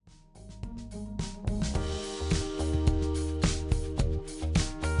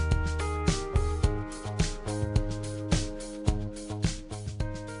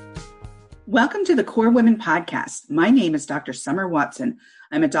Welcome to the Core Women Podcast. My name is Dr. Summer Watson.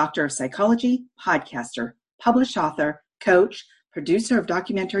 I'm a doctor of psychology, podcaster, published author, coach, producer of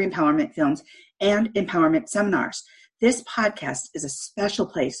documentary empowerment films, and empowerment seminars. This podcast is a special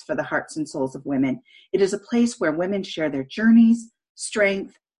place for the hearts and souls of women. It is a place where women share their journeys,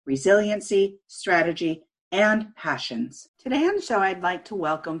 strength, resiliency, strategy, and passions. Today on the show, I'd like to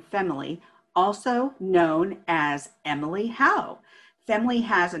welcome Femily, also known as Emily Howe. Femily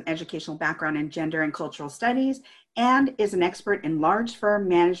has an educational background in gender and cultural studies and is an expert in large firm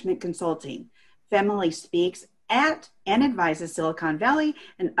management consulting. Femily speaks at and advises Silicon Valley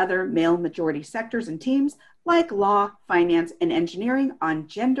and other male majority sectors and teams like law, finance, and engineering on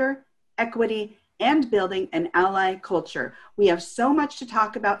gender, equity, and building an ally culture. We have so much to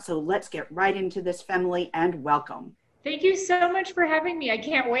talk about, so let's get right into this, Femily, and welcome. Thank you so much for having me. I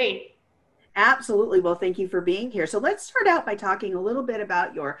can't wait. Absolutely. Well, thank you for being here. So let's start out by talking a little bit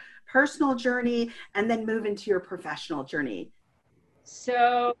about your personal journey and then move into your professional journey.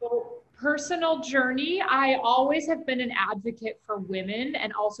 So personal journey, I always have been an advocate for women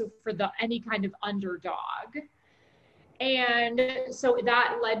and also for any kind of underdog. And so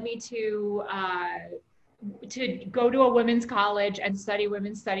that led me to go to a women's college and study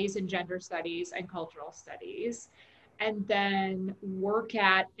women's studies and gender studies and cultural studies, and then work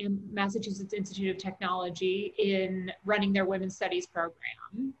at Massachusetts Institute of Technology in running their women's studies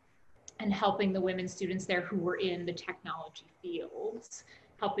program and helping the women students there who were in the technology fields,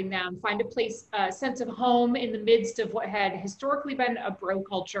 helping them find a sense of home in the midst of what had historically been a bro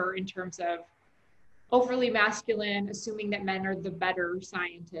culture in terms of overly masculine, assuming that men are the better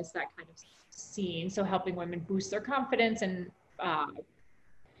scientists, that kind of scene. So helping women boost their confidence and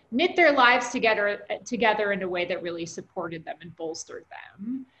knit their lives together in a way that really supported them and bolstered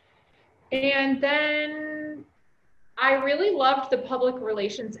them. And then I really loved the public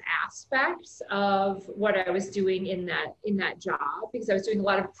relations aspects of what I was doing in that job, because I was doing a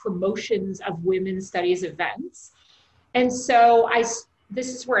lot of promotions of women's studies events. And so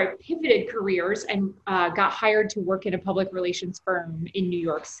this is where I pivoted careers and got hired to work in a public relations firm in New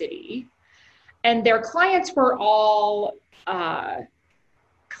York City. And their clients were all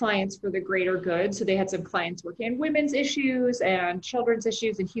clients for the greater good. So they had some clients working in women's issues and children's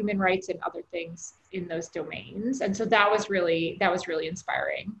issues and human rights and other things in those domains. And so that was really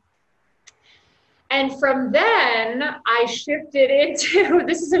inspiring. And from then I shifted into,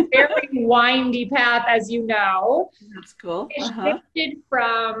 this is a very windy path, as you know. That's cool. I shifted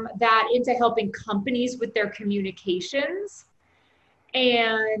from that into helping companies with their communications,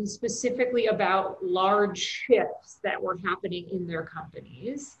 and specifically about large shifts that were happening in their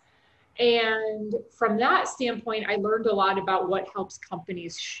companies. And from that standpoint, I learned a lot about what helps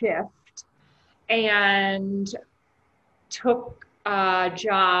companies shift, and took a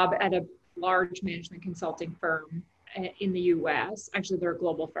job at a large management consulting firm in the US. Actually, they're a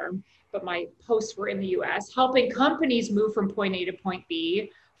global firm, but my posts were in the US, helping companies move from point A to point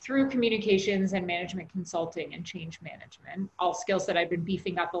B through communications and management consulting and change management, all skills that I've been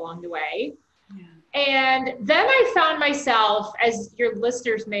beefing up along the way. Yeah. And then I found myself, as your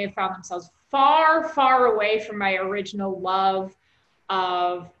listeners may have found themselves, far, far away from my original love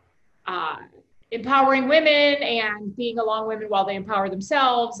of empowering women and being along women while they empower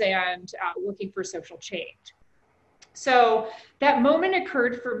themselves and looking for social change. So that moment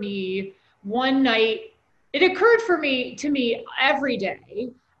occurred for me one night. It occurred to me every day.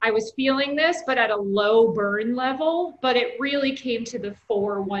 I was feeling this, but at a low burn level. But it really came to the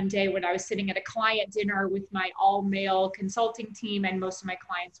fore one day when I was sitting at a client dinner with my all-male consulting team and most of my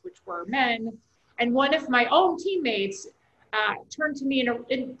clients, which were men. And one of my own teammates turned to me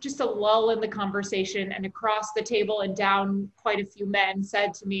in just a lull in the conversation, and across the table and down quite a few men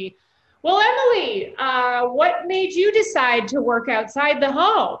said to me, "Well, Emily, what made you decide to work outside the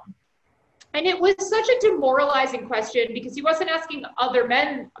home?" And it was such a demoralizing question, because he wasn't asking other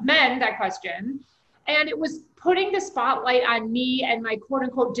men that question. And it was putting the spotlight on me and my quote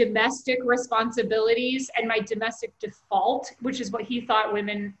unquote domestic responsibilities and my domestic default, which is what he thought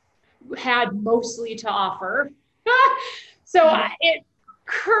women had mostly to offer. So it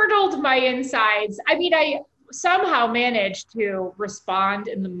curdled my insides. I mean, I somehow managed to respond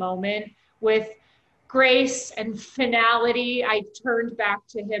in the moment with grace and finality. I turned back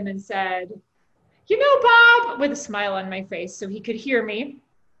to him and said, "You know, Bob," with a smile on my face so he could hear me,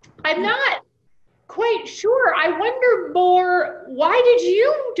 "I'm not quite sure. I wonder more, why did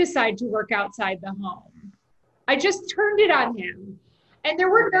you decide to work outside the home?" I just turned it on him. And there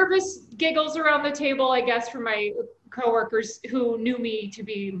were nervous giggles around the table, I guess, from my coworkers who knew me to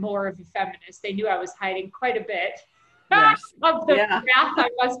be more of a feminist. They knew I was hiding quite a bit. Yes. of the Yeah. wrath I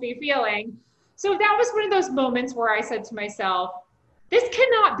must be feeling. So that was one of those moments where I said to myself, this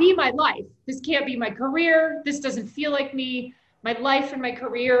cannot be my life. This can't be my career. This doesn't feel like me. My life and my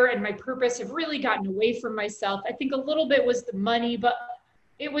career and my purpose have really gotten away from myself. I think a little bit was the money, but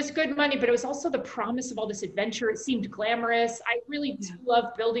it was good money, but it was also the promise of all this adventure. It seemed glamorous. I really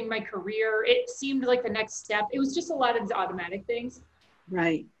loved building my career. It seemed like the next step. It was just a lot of these automatic things.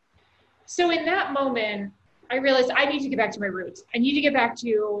 Right. So in that moment, I realized I need to get back to my roots. I need to get back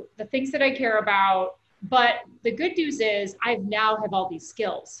to the things that I care about. But the good news is I now have all these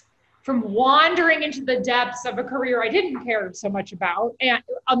skills from wandering into the depths of a career I didn't care so much about, and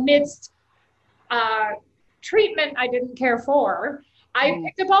amidst treatment I didn't care for. I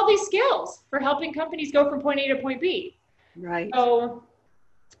picked up all these skills for helping companies go from point A to point B. Right. So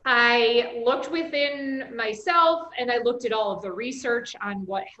I looked within myself and I looked at all of the research on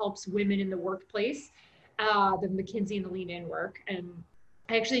what helps women in the workplace, the McKinsey and the Lean In work. And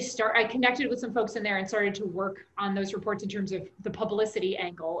I connected with some folks in there and started to work on those reports in terms of the publicity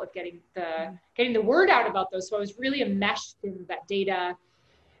angle of getting the word out about those. So I was really enmeshed in that data.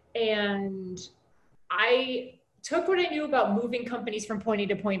 And I took what I knew about moving companies from point A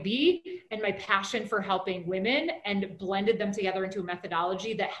to point B and my passion for helping women and blended them together into a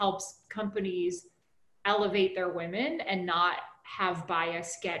methodology that helps companies elevate their women and not have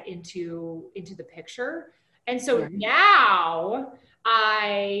bias get into the picture. And so now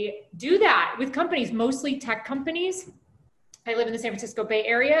I do that with companies, mostly tech companies. I live in the San Francisco Bay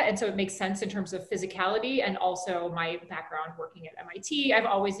Area, and so it makes sense in terms of physicality and also my background working at MIT. I've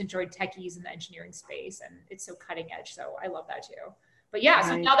always enjoyed techies in the engineering space, and it's so cutting edge, so I love that too. But yeah,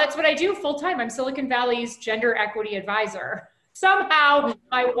 so now that's what I do full time. I'm Silicon Valley's gender equity advisor. Somehow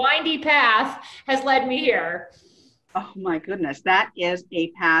my windy path has led me here. Oh my goodness, that is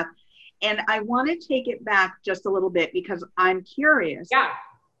a path. And I want to take it back just a little bit because I'm curious. Yeah.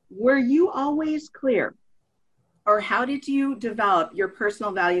 Were you always clear? Or how did you develop your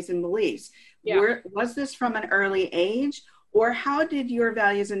personal values and beliefs? Yeah. Was this from an early age? Or how did your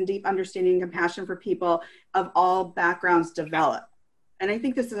values and deep understanding and compassion for people of all backgrounds develop? And I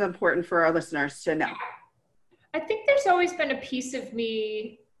think this is important for our listeners to know. I think there's always been a piece of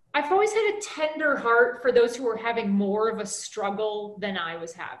me. I've always had a tender heart for those who were having more of a struggle than I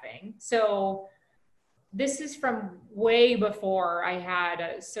was having. So this is from way before I had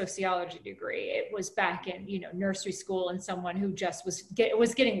a sociology degree. It was back in, nursery school, and someone who just was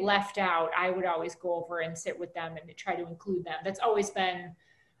getting left out. I would always go over and sit with them and try to include them. That's always been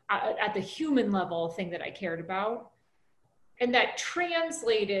at the human level thing that I cared about. And that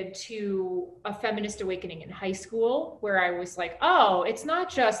translated to a feminist awakening in high school where I was like, oh, it's not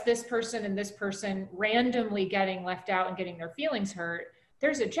just this person and this person randomly getting left out and getting their feelings hurt.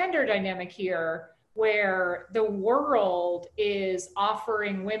 There's a gender dynamic here where the world is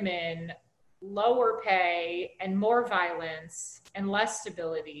offering women lower pay and more violence and less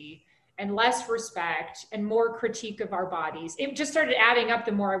stability and less respect and more critique of our bodies. It just started adding up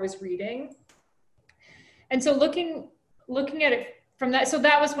the more I was reading. And so looking at it from that, so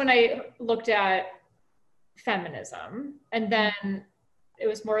that was when I looked at feminism. And then it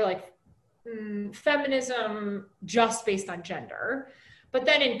was more like feminism just based on gender. But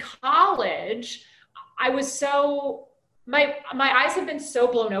then in college, I was my eyes have been so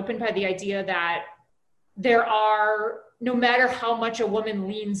blown open by the idea that no matter how much a woman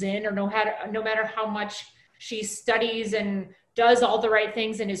leans in, or no matter how much she studies and does all the right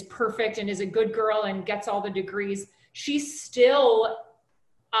things and is perfect and is a good girl and gets all the degrees, she still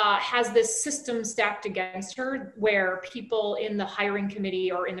has this system stacked against her where people in the hiring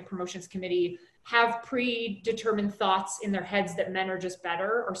committee or in the promotions committee have predetermined thoughts in their heads that men are just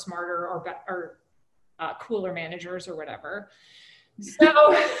better or smarter or cooler managers or whatever.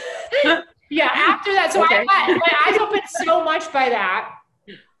 So yeah, after that, so okay. My eyes opened so much by that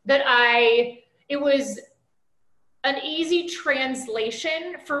it was an easy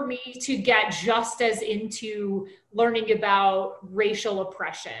translation for me to get just as into learning about racial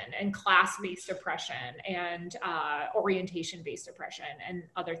oppression and class-based oppression and orientation-based oppression and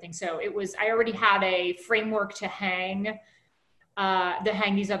other things. So I already had a framework to hang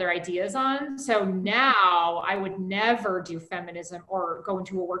these other ideas on. So now I would never do feminism or go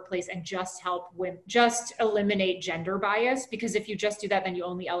into a workplace and just eliminate gender bias, because if you just do that, then you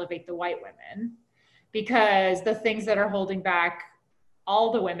only elevate the white women. Because the things that are holding back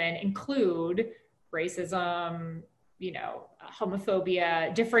all the women include racism,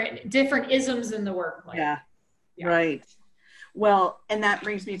 homophobia, different isms in the workplace. Yeah. Right. Well, and that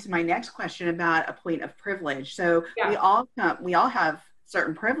brings me to my next question about a point of privilege. So we all have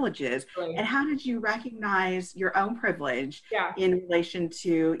certain privileges. Really. And how did you recognize your own privilege Yeah. in relation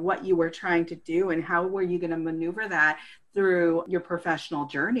to what you were trying to do, and how were you going to maneuver that through your professional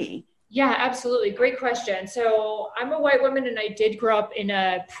journey? Yeah, absolutely. Great question. So I'm a white woman and I did grow up in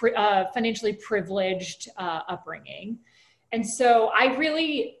a financially privileged upbringing. And so I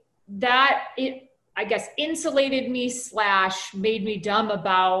really, I guess, insulated me / made me dumb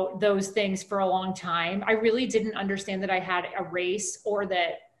about those things for a long time. I really didn't understand that I had a race, or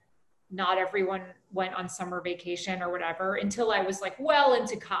that not everyone went on summer vacation or whatever, until I was like well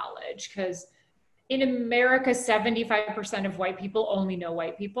into college. Because in America, 75% of white people only know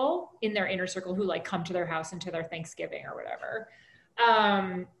white people in their inner circle who like come to their house and to their Thanksgiving or whatever.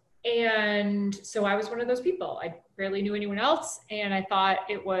 And so I was one of those people. I barely knew anyone else, and I thought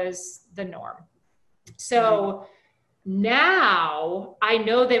it was the norm. So now I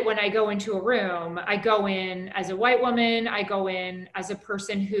know that when I go into a room, I go in as a white woman, I go in as a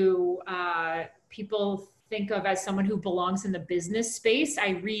person who people think of as someone who belongs in the business space.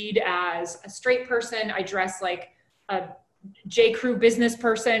 I read as a straight person. I dress like a J. Crew business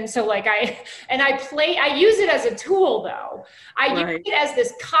person. So like I use it as a tool though. I use it as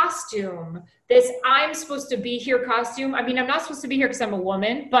this costume, this I'm supposed to be here costume. I mean, I'm not supposed to be here because I'm a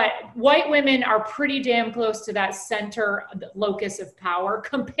woman, but white women are pretty damn close to that center locus of power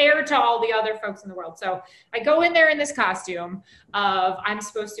compared to all the other folks in the world. So I go in there in this costume of I'm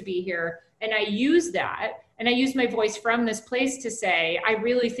supposed to be here. And I use that, and I use my voice from this place to say, I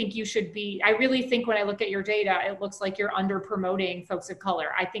really think when I look at your data, it looks like you're under promoting folks of color.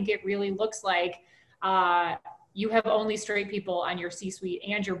 I think it really looks like you have only straight people on your C-suite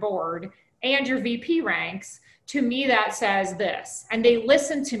and your board and your VP ranks. To me, that says this. And they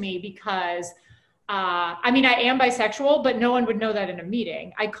listen to me because I am bisexual, but no one would know that in a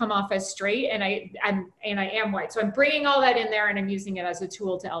meeting. I come off as straight, and I am white. So I'm bringing all that in there, and I'm using it as a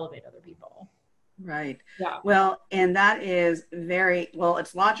tool to elevate other people. Right. Yeah. Well, and that is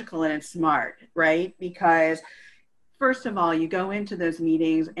it's logical and it's smart, right? Because first of all, you go into those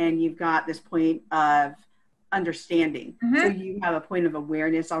meetings and you've got this point of understanding. So you have a point of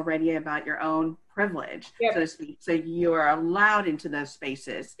awareness already about your own privilege, so to speak. So you are allowed into those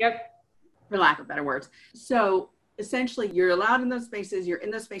spaces. For lack of better words. So essentially you're allowed in those spaces, you're in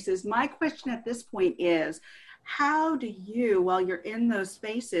those spaces. My question at this point is, how do you, while you're in those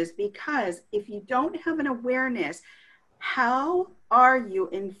spaces, because if you don't have an awareness, how are you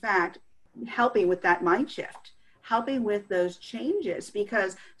in fact helping with that mind shift, helping with those changes?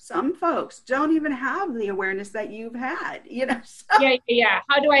 Because some folks don't even have the awareness that you've had, So. Yeah.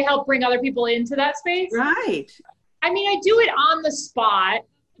 How do I help bring other people into that space? Right. I mean, I do it on the spot,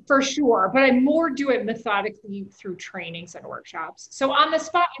 for sure, but I more do it methodically through trainings and workshops. So on the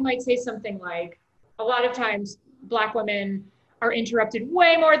spot, I might say something like, a lot of times Black women are interrupted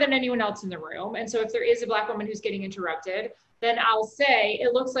way more than anyone else in the room. And so if there is a Black woman who's getting interrupted, then I'll say,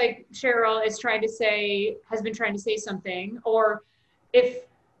 it looks like Cheryl has been trying to say something. Or if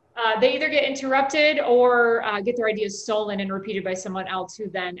they either get interrupted or get their ideas stolen and repeated by someone else, who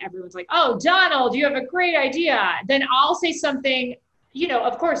then everyone's like, oh, Donald, you have a great idea. Then I'll say something,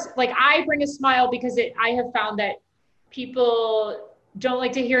 of course, like I bring a smile, because I have found that people don't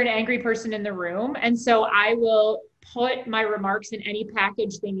like to hear an angry person in the room. And so I will put my remarks in any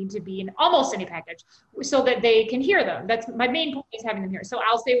package they need to be in, almost any package, so that they can hear them. That's my main point, is having them here. So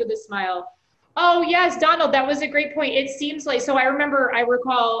I'll say with a smile, oh yes, Donald, that was a great point. It seems like, so I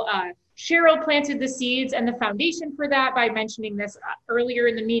recall Cheryl planted the seeds and the foundation for that by mentioning this earlier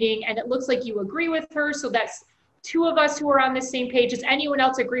in the meeting. And it looks like you agree with her. So that's two of us who are on the same page. Does anyone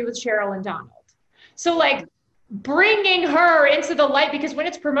else agree with Cheryl and Donald? So like, bringing her into the light, because when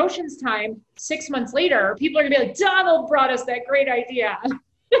it's promotions time 6 months later, people are gonna be like, Donald brought us that great idea.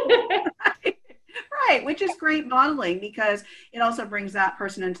 Right, which is great modeling, because it also brings that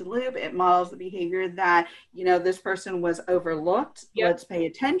person into the loop. It models the behavior that, this person was overlooked. Let's pay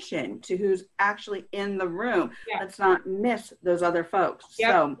attention to who's actually in the room. Let's not miss those other folks.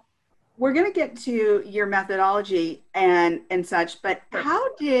 So we're going to get to your methodology and such, but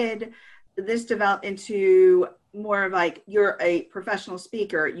how did this develop into more of like, you're a professional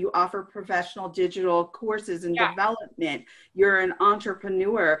speaker, you offer professional digital courses and development, you're an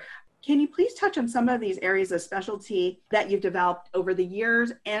entrepreneur. Can you please touch on some of these areas of specialty that you've developed over the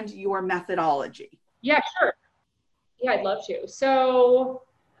years and your methodology? Yeah, sure. Yeah, I'd love to. So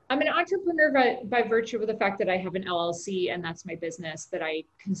I'm an entrepreneur by virtue of the fact that I have an LLC, and that's my business that I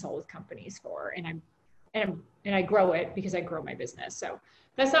consult with companies for, and I grow it because I grow my business. So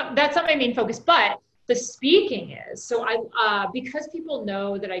that's not my main focus, but The speaking is. So because people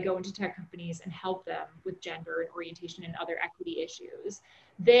know that I go into tech companies and help them with gender and orientation and other equity issues,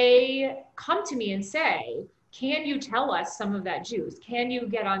 they come to me and say, can you tell us some of that juice? Can you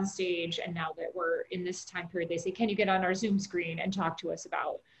get on stage? And now that we're in this time period, they say, can you get on our Zoom screen and talk to us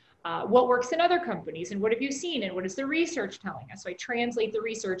about what works in other companies and what have you seen and what is the research telling us? So I translate the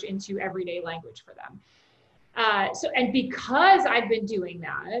research into everyday language for them. And because I've been doing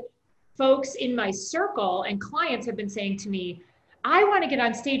that, folks in my circle and clients have been saying to me, I want to get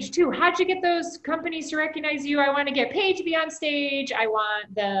on stage too. How'd you get those companies to recognize you? I want to get paid to be on stage. I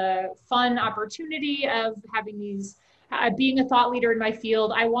want the fun opportunity of having these, being a thought leader in my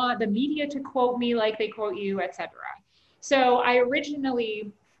field. I want the media to quote me like they quote you, etc. So I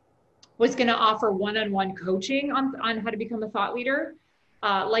originally was going to offer one-on-one coaching on how to become a thought leader,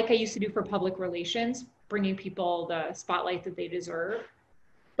 like I used to do for public relations, bringing people the spotlight that they deserve.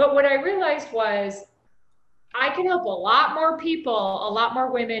 But what I realized was I can help a lot more people, a lot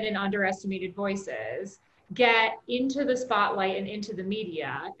more women and underestimated voices get into the spotlight and into the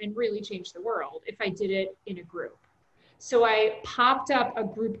media and really change the world if I did it in a group. So I popped up a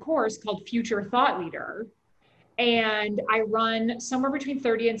group course called Future Thought Leader, and I run somewhere between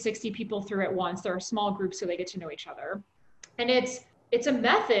 30 and 60 people through it once. There are small groups so they get to know each other. And it's a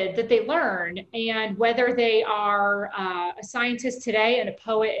method that they learn, and whether they are a scientist today and a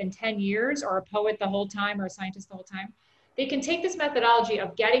poet in 10 years, or a poet the whole time, or a scientist the whole time, they can take this methodology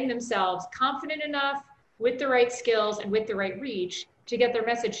of getting themselves confident enough with the right skills and with the right reach to get their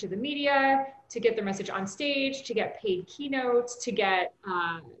message to the media, to get their message on stage, to get paid keynotes, to get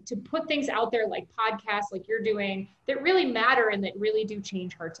to put things out there like podcasts like you're doing that really matter and that really do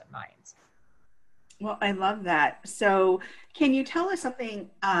change hearts and minds. Well, I love that. So can you tell us something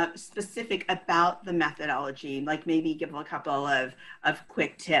specific about the methodology, like maybe give a couple of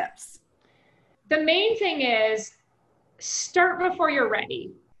quick tips? The main thing is start before you're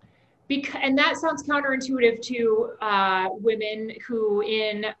ready. And that sounds counterintuitive to women who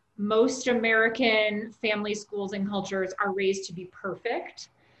in most American family schools and cultures are raised to be perfect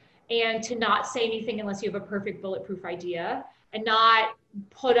and to not say anything unless you have a perfect bulletproof idea, and not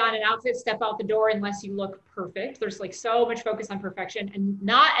put on an outfit, step out the door unless you look perfect. There's like so much focus on perfection and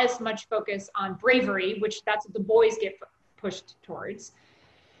not as much focus on bravery, which that's what the boys get pushed towards.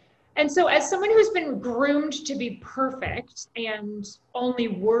 And so as someone who's been groomed to be perfect and only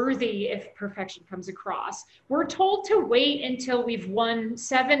worthy if perfection comes across, we're told to wait until we've won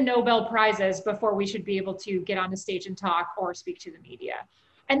 7 Nobel Prizes before we should be able to get on a stage and talk or speak to the media.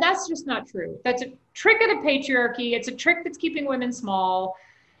 And that's just not true. That's a trick of the patriarchy. It's a trick that's keeping women small.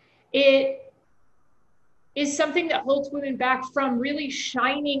 It is something that holds women back from really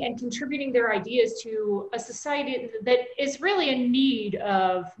shining and contributing their ideas to a society that is really in need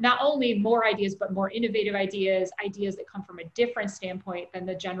of not only more ideas, but more innovative ideas, ideas that come from a different standpoint than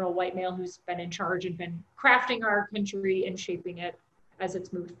the general white male who's been in charge and been crafting our country and shaping it as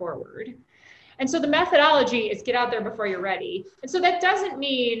it's moved forward. And so the methodology is get out there before you're ready. And so that doesn't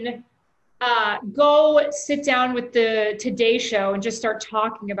mean go sit down with the Today Show and just start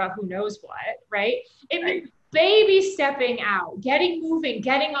talking about who knows what, right? It means baby stepping out, getting moving,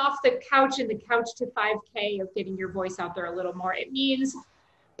 getting off the couch and the couch to 5K of getting your voice out there a little more. It means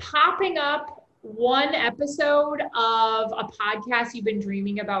popping up one episode of a podcast you've been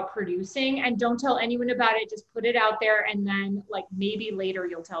dreaming about producing, and don't tell anyone about it. Just put it out there, and then like maybe later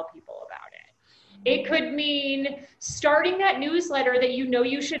you'll tell people about it. It could mean starting that newsletter that you know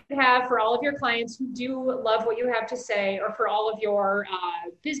you should have for all of your clients who do love what you have to say, or for all of your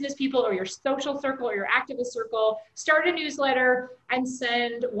business people or your social circle or your activist circle. Start a newsletter and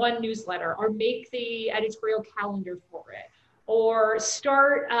send one newsletter, or make the editorial calendar for it. Or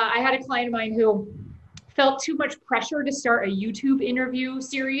start, I had a client of mine who felt too much pressure to start a YouTube interview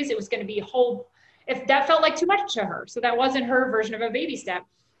series. It was going to be if that felt like too much to her. So that wasn't her version of a baby step.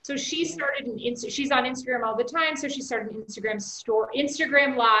 So she started she's on Instagram all the time. So she started an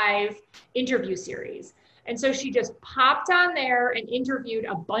Instagram live interview series. And so she just popped on there and interviewed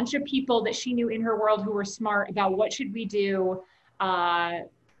a bunch of people that she knew in her world who were smart about what should we do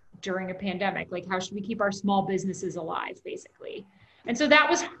during a pandemic? Like, how should we keep our small businesses alive, basically? And so that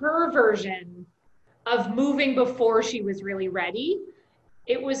was her version of moving before she was really ready.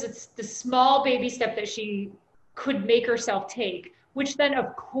 It was the small baby step that she could make herself take, which then,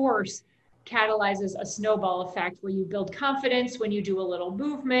 of course, catalyzes a snowball effect where you build confidence when you do a little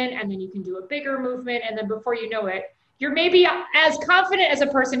movement, and then you can do a bigger movement. And then before you know it, you're maybe as confident as a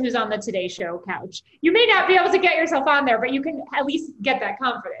person who's on the Today Show couch. You may not be able to get yourself on there, but you can at least get that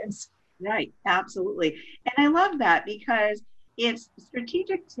confidence. Right, absolutely. And I love that because it's a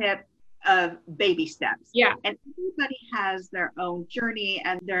strategic tip of baby steps. Yeah. And everybody has their own journey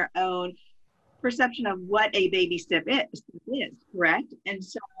and their own perception of what a baby step is, correct? And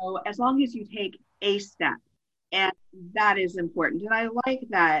so as long as you take a step, and that is important. And I like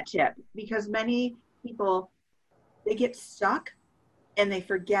that tip because many people, they get stuck and they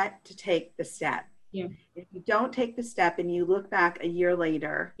forget to take the step. Yeah. If you don't take the step and you look back a year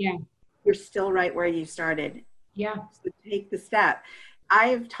later, yeah, you're still right where you started. yeah, So take the step.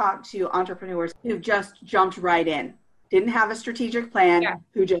 I've talked to entrepreneurs who've just jumped right in, didn't have a strategic plan, yeah.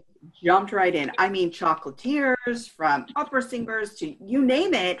 who just jumped right in. I mean, chocolatiers, from opera singers to you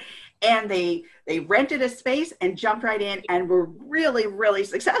name it. And they rented a space and jumped right in and were really, really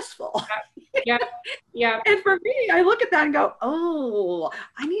successful. Yeah. Yeah. And for me, I look at that and go, oh,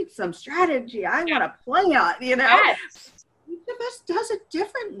 I need some strategy. I want to play on, Yes. Each of us does it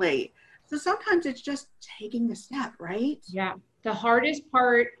differently. So sometimes it's just taking the step, right? Yeah. The hardest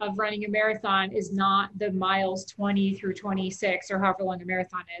part of running a marathon is not the miles 20 through 26 or however long a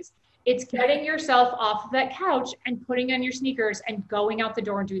marathon is. It's getting yourself off of that couch and putting on your sneakers and going out the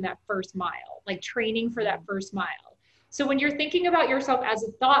door and doing that first mile, like training for that first mile. So when you're thinking about yourself as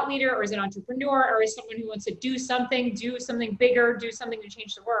a thought leader or as an entrepreneur or as someone who wants to do something bigger, do something to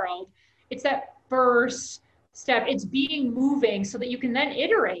change the world, it's that first step. It's being moving so that you can then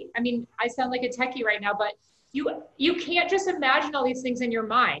iterate. I mean, I sound like a techie right now, but you can't just imagine all these things in your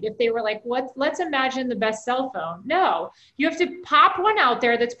mind. If they were like, let's imagine the best cell phone. No, you have to pop one out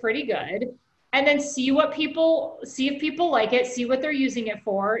there that's pretty good and then see if people like it, see what they're using it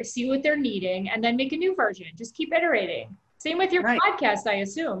for, see what they're needing, and then make a new version. Just keep iterating. Same with your podcast, I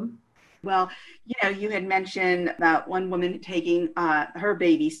assume. Well, you had mentioned that one woman taking her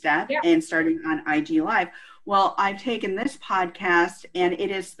baby step and starting on IG Live. Well, I've taken this podcast and it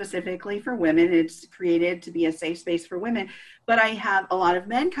is specifically for women. It's created to be a safe space for women. But I have a lot of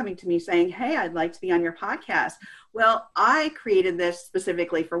men coming to me saying, hey, I'd like to be on your podcast. Well, I created this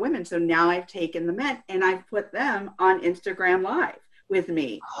specifically for women. So now I've taken the men and I've put them on Instagram Live with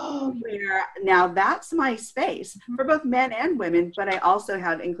me. Where now that's my space for both men and women. But I also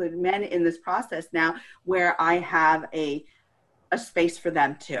have included men in this process now where I have a space for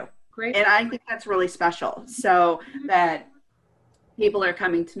them too. Great. And I think that's really special. So that people are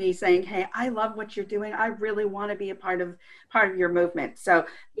coming to me saying, hey, I love what you're doing. I really want to be a part of your movement. So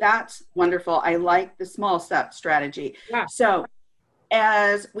that's wonderful. I like the small step strategy. Yeah. So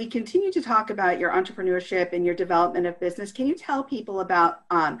as we continue to talk about your entrepreneurship and your development of business, can you tell people about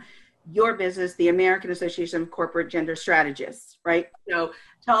your business, the American Association of Corporate Gender Strategists, right? So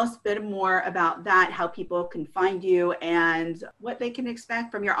tell us a bit more about that, how people can find you and what they can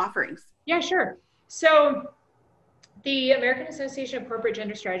expect from your offerings. Yeah, sure. So the American Association of Corporate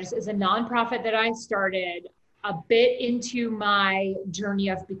Gender Strategists is a nonprofit that I started a bit into my journey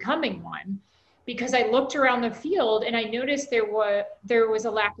of becoming one, because I looked around the field and I noticed there was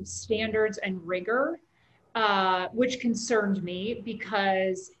a lack of standards and rigor, which concerned me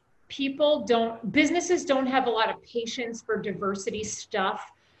because businesses don't have a lot of patience for diversity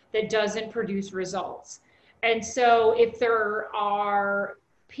stuff that doesn't produce results. And so if there are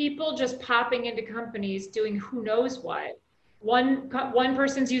people just popping into companies doing who knows what, one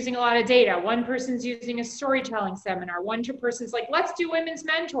person's using a lot of data, one person's using a storytelling seminar, one person's like, let's do women's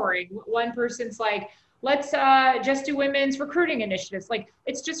mentoring, one person's like, let's just do women's recruiting initiatives. Like,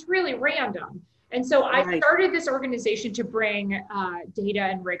 it's just really random. And so I started this organization to bring data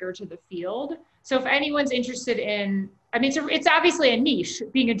and rigor to the field. So if anyone's interested in, I mean, it's obviously a niche,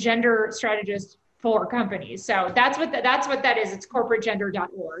 being a gender strategist for companies. So that's what that is. It's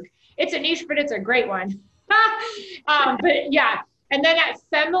corporategender.org. It's a niche, but it's a great one. But yeah. And then at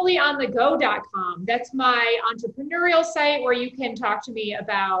familyonthego.com, that's my entrepreneurial site where you can talk to me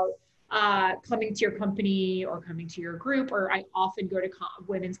about coming to your company or coming to your group, or I often go to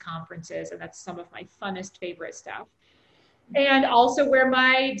women's conferences, and that's some of my funnest favorite stuff. And also where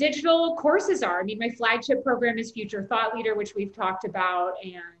my digital courses are. I mean, my flagship program is Future Thought Leader, which we've talked about,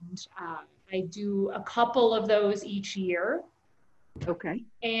 and I do a couple of those each year. Okay.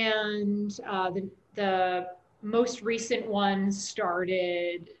 And the most recent one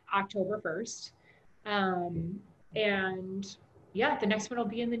started October 1st. And yeah, the next one will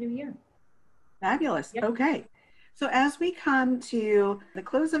be in the new year. Fabulous. Yep. Okay. So as we come to the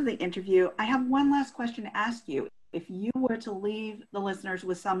close of the interview, I have one last question to ask you. If you were to leave the listeners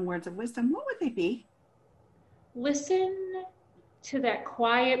with some words of wisdom, what would they be? Listen to that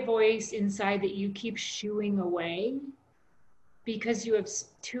quiet voice inside that you keep shooing away because you have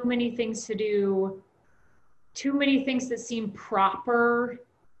too many things to do, too many things that seem proper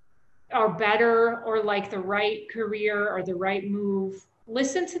or better or like the right career or the right move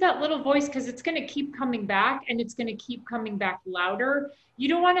listen to that little voice, because it's going to keep coming back, and it's going to keep coming back louder. You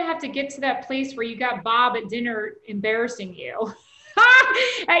don't want to have to get to that place where you got Bob at dinner embarrassing you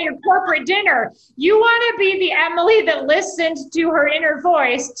at your corporate dinner. You want to be the Emily that listened to her inner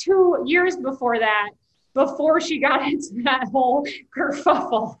voice 2 years before that, before she got into that whole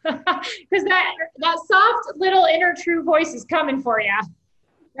kerfuffle. Because that soft little inner true voice is coming for you.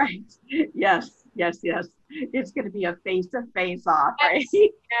 Right. Yes. It's going to be a face-to-face off, right?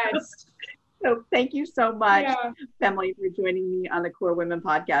 Yes. So thank you so much, Yeah. Femily, for joining me on the Core Women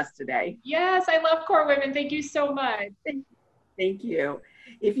podcast today. Yes, I love Core Women. Thank you so much. Thank you.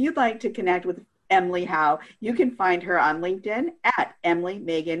 If you'd like to connect with Emily Howe, you can find her on LinkedIn at Emily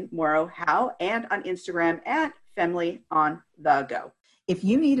Megan Morrow Howe and on Instagram at Femily on the Go. If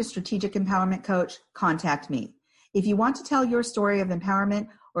you need a strategic empowerment coach, contact me. If you want to tell your story of empowerment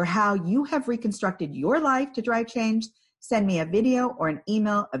or how you have reconstructed your life to drive change, send me a video or an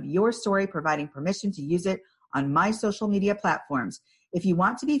email of your story, providing permission to use it on my social media platforms. If you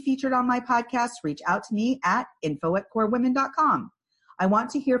want to be featured on my podcast, reach out to me at info@corewomen.com. I want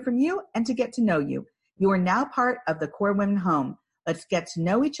to hear from you and to get to know you. You are now part of the Core Women home. Let's get to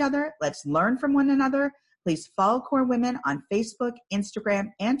know each other. Let's learn from one another. Please follow Core Women on Facebook,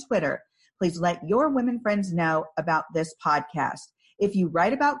 Instagram, and Twitter. Please let your women friends know about this podcast. If you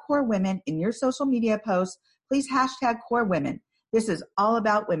write about Core Women in your social media posts, please hashtag Core Women. This is all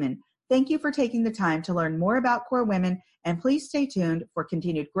about women. Thank you for taking the time to learn more about Core Women, and please stay tuned for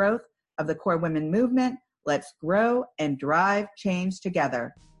continued growth of the Core Women movement. Let's grow and drive change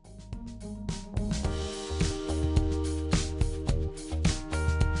together.